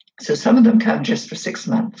 So some of them come just for 6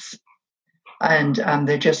 months, and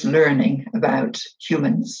they're just learning about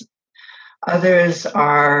humans. Others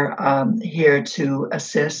are here to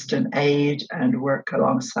assist and aid and work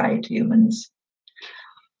alongside humans.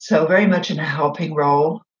 So very much in a helping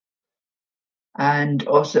role. And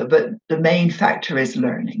also, but the main factor is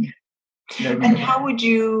learning. And how would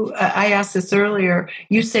you, I asked this earlier,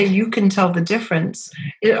 you say you can tell the difference.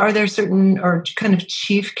 Are there certain or kind of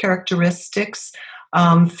chief characteristics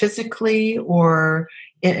physically or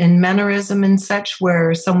in mannerism and such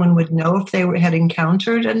where someone would know if they had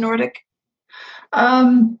encountered a Nordic?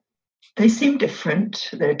 They seem different.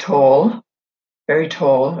 They're tall, very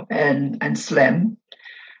tall and slim,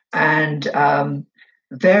 and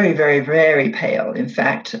very, very, very pale. In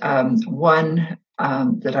fact, one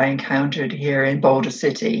that I encountered here in Boulder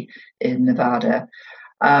City in Nevada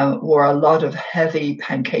wore a lot of heavy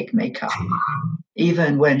pancake makeup,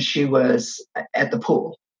 even when she was at the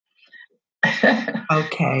pool.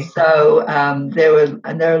 Okay. So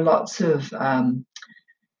there are lots of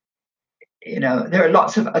there are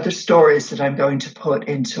lots of other stories that I'm going to put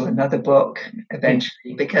into another book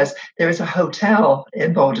eventually, because there is a hotel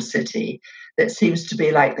in Boulder City that seems to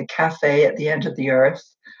be like the cafe at the end of the earth.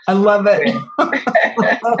 I love it.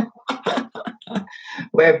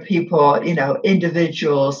 Where people,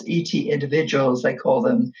 individuals, ET individuals, they call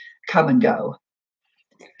them, come and go.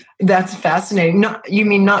 That's fascinating. You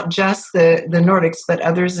mean not just the Nordics, but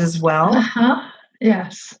others as well? Uh-huh.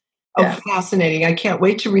 Yes. Oh, yeah. Fascinating. I can't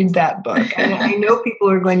wait to read that book. I know people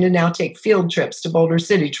are going to now take field trips to Boulder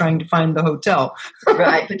City trying to find the hotel.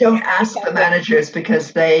 Right, but don't ask the managers,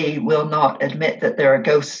 because they will not admit that there are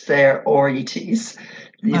ghosts there or ETs.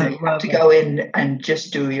 You have to go in and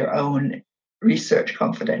just do your own research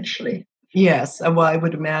confidentially. Yes, well, I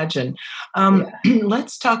would imagine.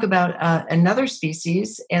 Let's talk about another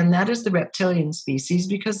species, and that is the reptilian species,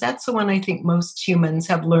 because that's the one I think most humans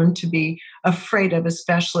have learned to be afraid of,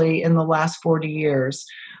 especially in the last 40 years,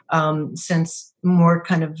 since more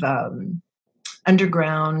kind of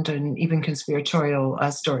underground and even conspiratorial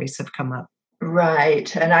stories have come up.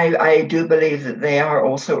 Right, and I do believe that they are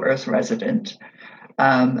also Earth resident,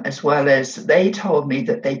 as well as they told me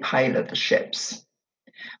that they pilot the ships.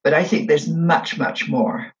 But I think there's much, much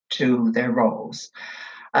more to their roles.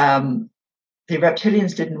 The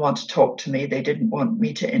reptilians didn't want to talk to me. They didn't want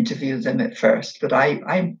me to interview them at first, but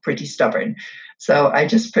I'm pretty stubborn. So I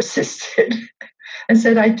just persisted and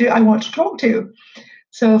said, I want to talk to you.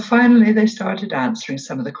 So finally, they started answering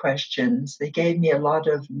some of the questions. They gave me a lot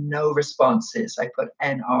of no responses. I put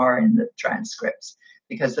NR in the transcripts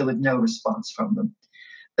because there was no response from them.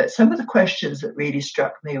 But some of the questions that really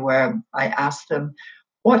struck me were, I asked them,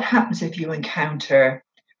 what happens if you encounter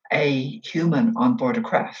a human on board a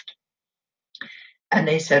craft? And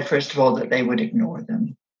they said, first of all, that they would ignore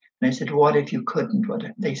them. And I said, what if you couldn't?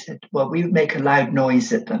 They said, well, we would make a loud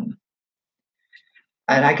noise at them.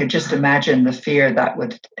 And I could just imagine the fear that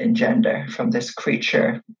would engender from this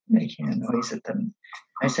creature making a noise at them.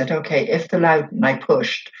 I said, okay, and I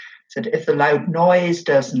pushed, said, if the loud noise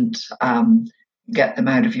doesn't get them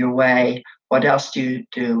out of your way, what else do you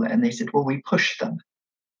do? And they said, well, we push them.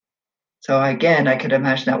 So again, I could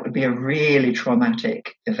imagine that would be a really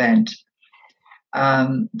traumatic event.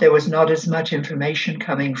 There was not as much information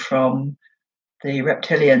coming from the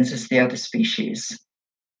reptilians as the other species,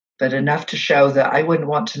 but enough to show that I wouldn't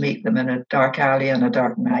want to meet them in a dark alley on a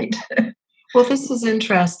dark night. Well, this is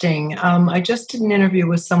interesting. I just did an interview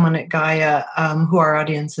with someone at Gaia who our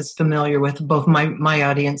audience is familiar with, both my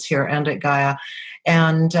audience here and at Gaia.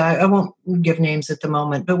 And I won't give names at the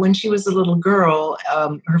moment, but when she was a little girl,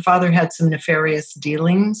 her father had some nefarious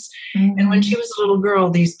dealings. Mm-hmm. And when she was a little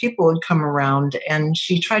girl, these people would come around, and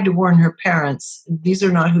she tried to warn her parents, these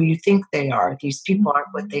are not who you think they are. These people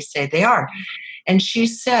aren't what they say they are. And she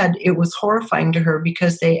said it was horrifying to her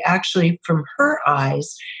because they actually, from her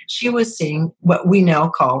eyes, she was seeing what we now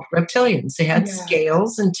call reptilians. They had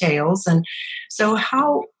scales and tails. And so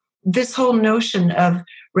how this whole notion of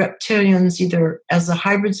reptilians, either as a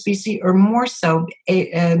hybrid species or more so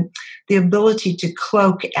the ability to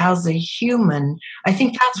cloak as a human, I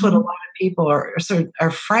think that's what a lot of people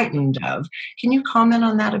are frightened of. Can you comment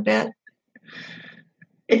on that a bit?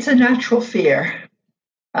 It's a natural fear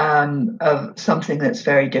of something that's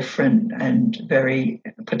very different and very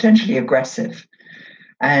potentially aggressive.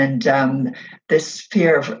 And this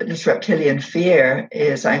reptilian fear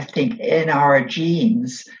is, I think, in our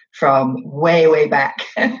genes from way, way back,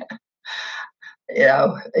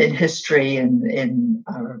 in history and in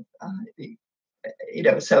our,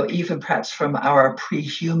 so even perhaps from our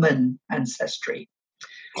pre-human ancestry.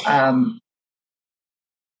 So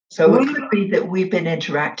it could be that we've been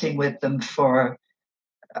interacting with them for,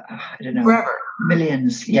 I don't know, forever.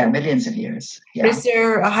 Millions of years. Yeah. Is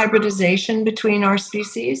there a hybridization between our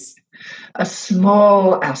species? A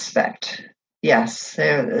small aspect, yes.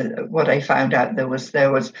 What I found out, there was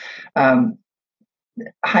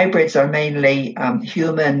hybrids are mainly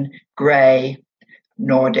human, gray,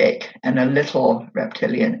 Nordic, and a little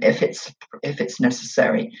reptilian if it's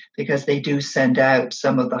necessary, because they do send out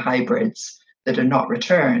some of the hybrids that are not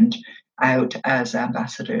returned out as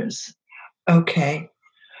ambassadors. Okay.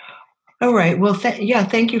 All right. Well, yeah,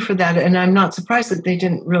 thank you for that. And I'm not surprised that they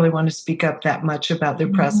didn't really want to speak up that much about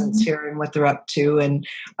their presence Mhm. here and what they're up to. And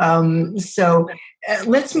so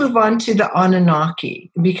let's move on to the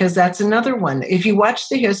Anunnaki, because that's another one. If you watch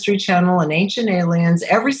the History Channel and Ancient Aliens,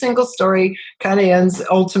 every single story kind of ends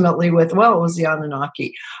ultimately with, well, it was the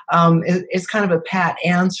Anunnaki. It's kind of a pat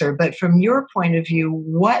answer. But from your point of view,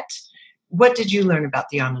 what did you learn about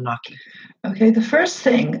the Anunnaki? Okay, the first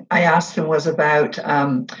thing I asked him was about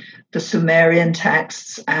the Sumerian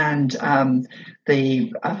texts and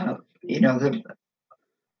the the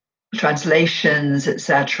translations,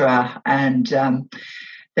 etc. And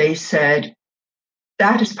they said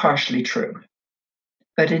that is partially true.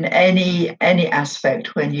 But in any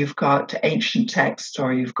aspect, when you've got ancient texts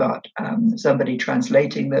or you've got somebody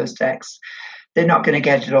translating those texts, they're not going to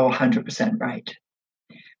get it all 100% right.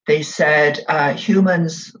 They said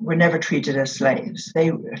humans were never treated as slaves.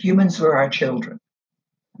 Humans were our children,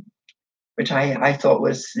 which I thought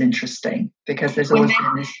was interesting because there's When always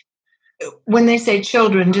been this. When they say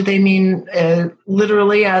children, do they mean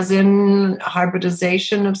literally as in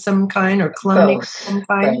hybridization of some kind or cloning of Both, some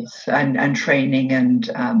kind? both, and training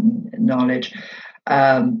and knowledge.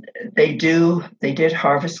 They did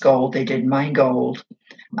harvest gold. They did mine gold.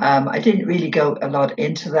 I didn't really go a lot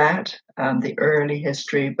into that, the early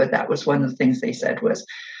history, but that was one of the things they said was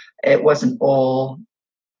it wasn't all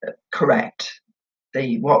correct.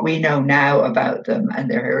 What we know now about them and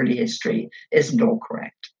their early history isn't all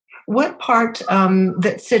correct. What part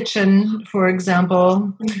that Sitchin, for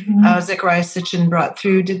example, Zechariah Sitchin brought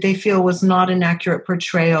through, did they feel was not an accurate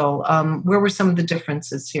portrayal? Where were some of the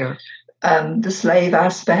differences here? The slave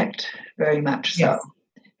aspect, very much so, Yes.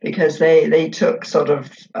 because they took sort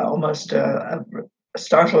of almost a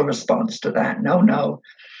startled response to that. No,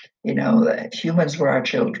 humans were our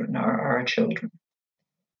children, are our children.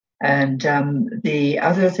 And the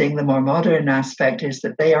other thing, the more modern aspect, is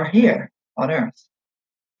that they are here on Earth.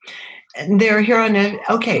 And they're here on it.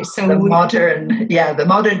 Okay, so The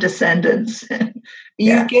modern descendants.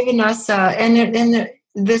 you've given us,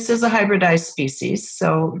 this is a hybridized species,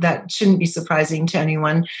 so that shouldn't be surprising to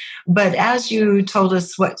anyone. But as you told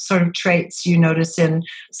us what sort of traits you notice in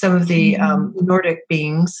some of the Nordic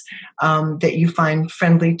beings that you find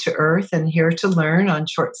friendly to Earth and here to learn on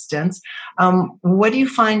short stints, what do you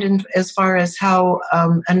find as far as how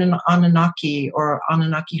an Anunnaki or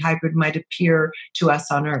Anunnaki hybrid might appear to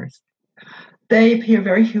us on Earth? They appear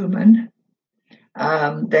very human.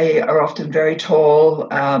 They are often very tall,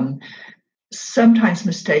 sometimes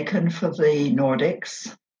mistaken for the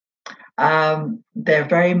Nordics. They're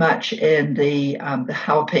very much in the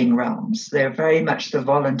helping realms. They're very much the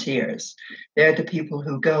volunteers. They're the people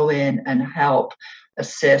who go in and help,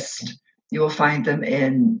 assist. You will find them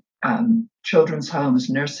in children's homes,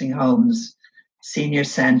 nursing homes, senior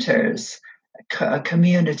centers,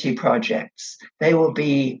 community projects. They will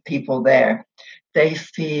be people there. They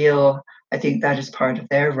feel, I think that is part of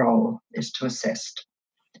their role, is to assist.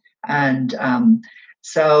 And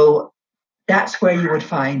so that's where you would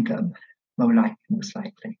find them, most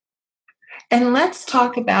likely. And let's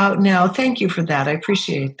talk about now, thank you for that. I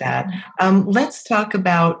appreciate that. Let's talk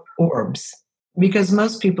about orbs, because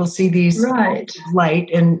most people see these light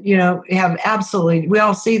and, have absolutely, we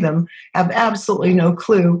all see them, have absolutely no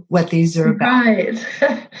clue what these are about. Right.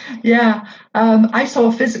 Yeah. I saw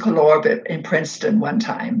a physical orb in Princeton one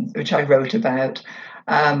time, which I wrote about.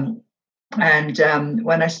 And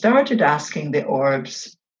when I started asking the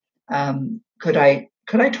orbs, could I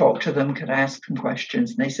talk to them? Could I ask them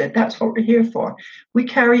questions? And they said, that's what we're here for. We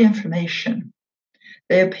carry information.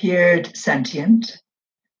 They appeared sentient,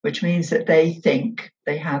 which means that they think,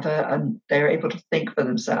 they're able to think for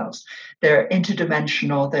themselves. They're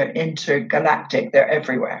interdimensional, they're intergalactic, they're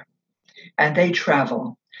everywhere. And they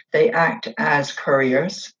travel. They act as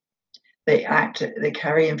couriers. They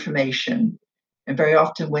carry information. And very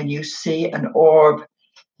often when you see an orb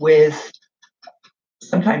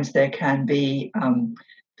sometimes there can be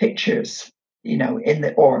pictures, in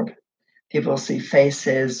the orb. People see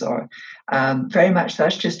faces or very much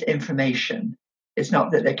that's just information. It's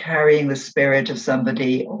not that they're carrying the spirit of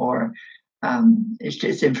somebody or it's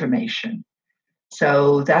just information.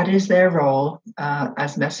 So that is their role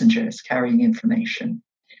as messengers, carrying information.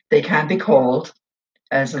 They can be called,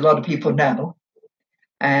 as a lot of people know.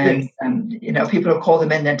 And, people will call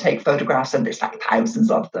them in and take photographs, and there's like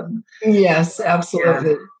thousands of them. Yes,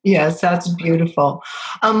 absolutely. Yeah. Yes, that's beautiful.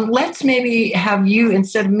 Let's maybe have you,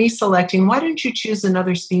 instead of me selecting, why don't you choose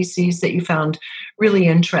another species that you found really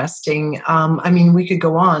interesting. I mean, we could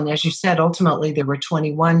go on. As you said, ultimately there were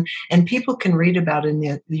 21, and people can read about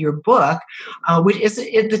in your book, which is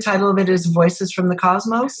the title of it is Voices from the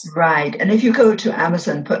Cosmos? Right. And if you go to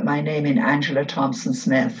Amazon, put my name in, Angela Thompson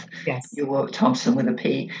Smith, Yes. you will, Thompson with a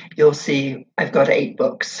P, you'll see I've got 8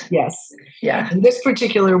 books. Yes. Yeah. And this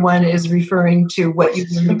particular one is referring to what you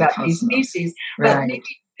Voices learned from the about these Cosmos. species. But maybe Right.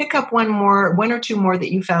 pick up one or two more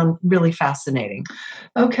that you found really fascinating.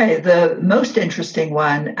 Okay. The most interesting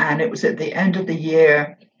one, and it was at the end of the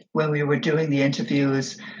year when we were doing the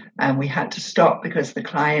interviews, and we had to stop because the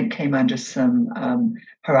client came under some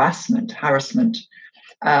harassment,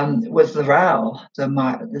 was the RAL,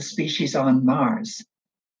 the species on Mars.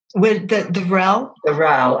 With the REL? The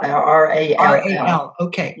RAL, RAL. RAL.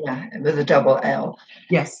 Okay. Yeah, with a double L.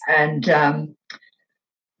 Yes. And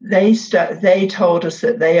they told us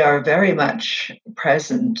that they are very much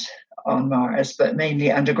present on Mars, but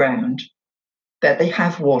mainly underground, that they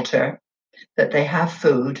have water, that they have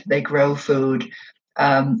food, they grow food,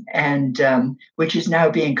 and which is now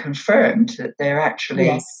being confirmed that there actually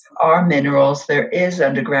Yes. are minerals, there is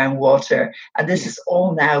underground water, and this is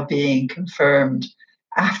all now being confirmed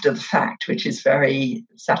after the fact, which is very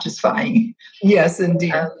satisfying. Yes,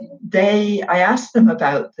 indeed. I asked them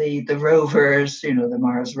about the rovers, the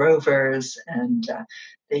Mars rovers, and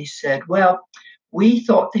they said, well, we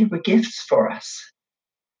thought they were gifts for us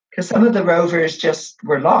because some of the rovers just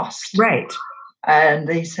were lost. Right. And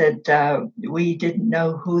they said, we didn't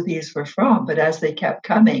know who these were from, but as they kept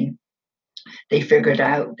coming, they figured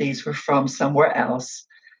out these were from somewhere else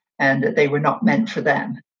and that they were not meant for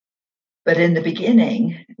them. But in the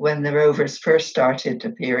beginning, when the rovers first started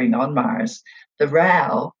appearing on Mars, the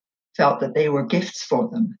RAL felt that they were gifts for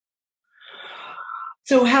them.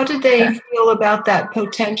 So how did they feel about that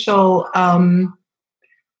potential? Well,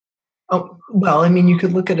 I mean, you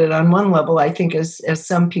could look at it on one level, I think, as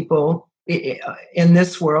some people in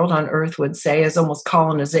this world on Earth would say, as almost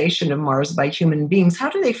colonization of Mars by human beings. How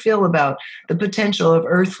do they feel about the potential of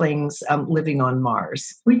Earthlings living on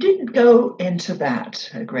Mars? We didn't go into that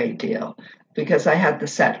a great deal because I had the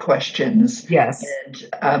set questions. Yes.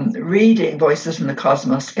 And reading Voices from the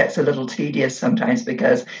Cosmos gets a little tedious sometimes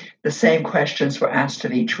because the same questions were asked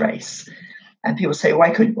of each race. And people say,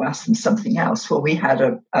 why couldn't you ask them something else? Well, we had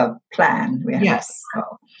a plan. We had Yes.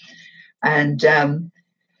 And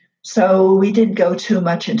so we didn't go too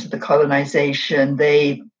much into the colonization.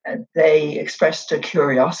 They expressed a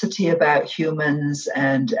curiosity about humans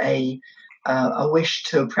and a wish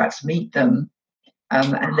to perhaps meet them.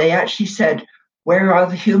 And they actually said, where are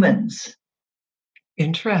the humans?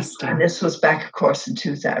 Interesting. And this was back, of course, in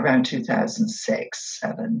around 2006,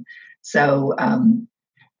 2007. So,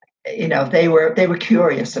 they were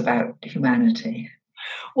curious about humanity.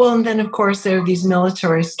 Well, and then of course there are these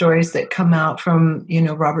military stories that come out from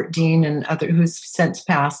Robert Dean and who's since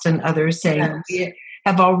passed, and others saying we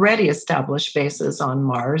have already established bases on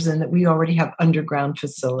Mars and that we already have underground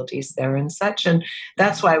facilities there and such. And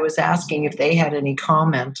that's why I was asking if they had any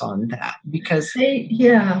comment on that, because they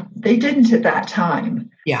didn't at that time.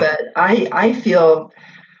 Yeah. But I feel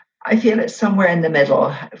it's somewhere in the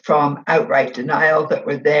middle, from outright denial that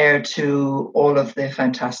we're there to all of the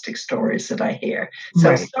fantastic stories that I hear.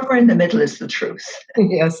 So Right. Somewhere in the middle is the truth.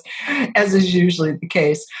 Yes, as is usually the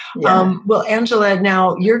case. Yeah. Well, Angela,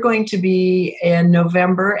 now you're going to be in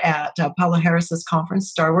November at Paula Harris's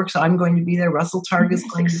conference, StarWorks. I'm going to be there. Russell Targ is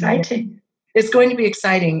going to be there. Exciting. It's going to be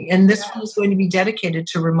exciting. And this one is going to be dedicated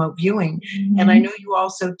to remote viewing. Mm-hmm. And I know you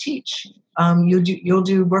also teach. You'll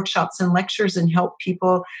do workshops and lectures and help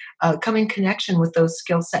people come in connection with those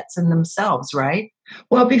skill sets in themselves, right?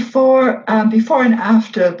 Well, before and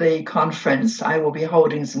after the conference, I will be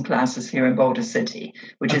holding some classes here in Boulder City,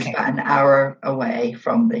 which is about an hour away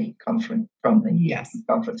from the conference.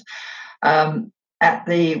 Conference.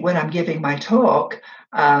 When I'm giving my talk,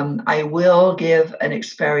 I will give an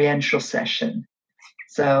experiential session.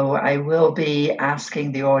 So I will be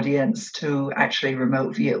asking the audience to actually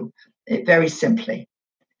remote view it very simply.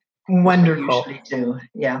 Wonderful. I usually do,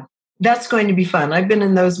 yeah. That's going to be fun. I've been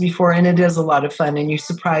in those before, and it is a lot of fun. And you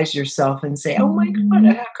surprise yourself and say, "Oh my God,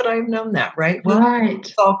 how could I have known that?" Right? Well, right.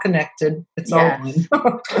 It's all connected. It's all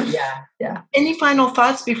one. Yeah. Any final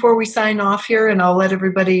thoughts before we sign off here? And I'll let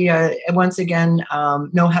everybody once again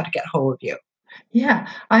know how to get hold of you. Yeah,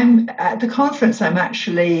 I'm at the conference. I'm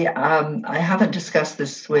actually, I haven't discussed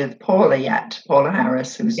this with Paula yet, Paula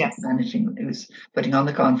Harris, who's who's putting on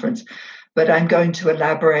the conference, but I'm going to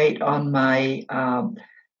elaborate on my,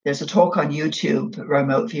 there's a talk on YouTube,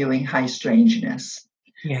 Remote Viewing High Strangeness.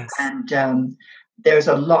 Yes. And there's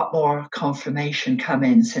a lot more confirmation come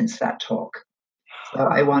in since that talk. So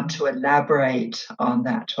I want to elaborate on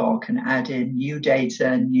that talk and add in new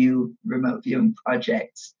data, new remote viewing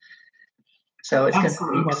projects. So it's going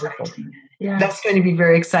to be wonderful. exciting. Yeah. That's going to be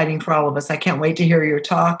very exciting for all of us. I can't wait to hear your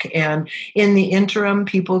talk. And in the interim,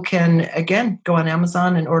 people can, again, go on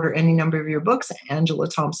Amazon and order any number of your books, Angela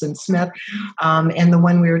Thompson Smith, and the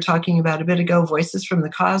one we were talking about a bit ago, Voices from the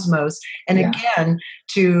Cosmos. And again,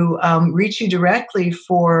 to reach you directly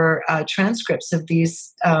for transcripts of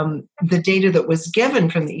these, the data that was given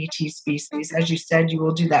from the ET species. As you said, you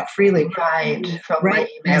will do that freely. Right, from my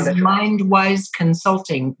email address. Mindwise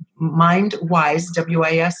Consulting, Mindwise,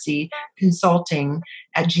 WISE, consulting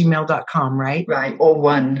at gmail.com, right? Right, or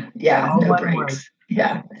one. Yeah, all no one breaks. word.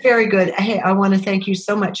 Yeah. Very good. Hey, I want to thank you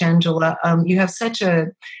so much, Angela. You have such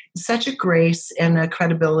a grace and a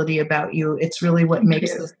credibility about you. It's really what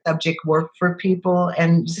makes the subject work for people,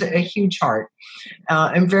 and a huge heart.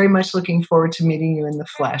 I'm very much looking forward to meeting you in the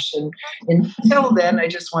flesh. And until then, I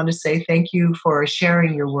just want to say thank you for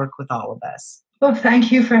sharing your work with all of us. Well,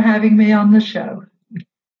 thank you for having me on the show.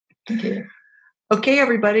 Thank you. Okay,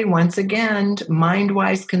 everybody, once again,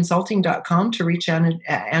 mindwiseconsulting.com to reach out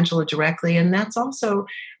Angela directly. And that's also,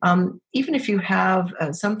 even if you have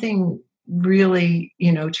something really,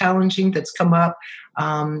 challenging that's come up,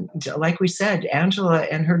 like we said, Angela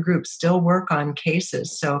and her group still work on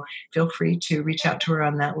cases. So feel free to reach out to her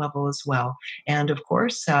on that level as well. And of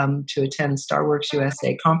course, to attend StarWorks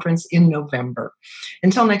USA conference in November.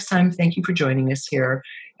 Until next time, thank you for joining us here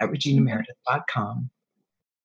at reginameredith.com.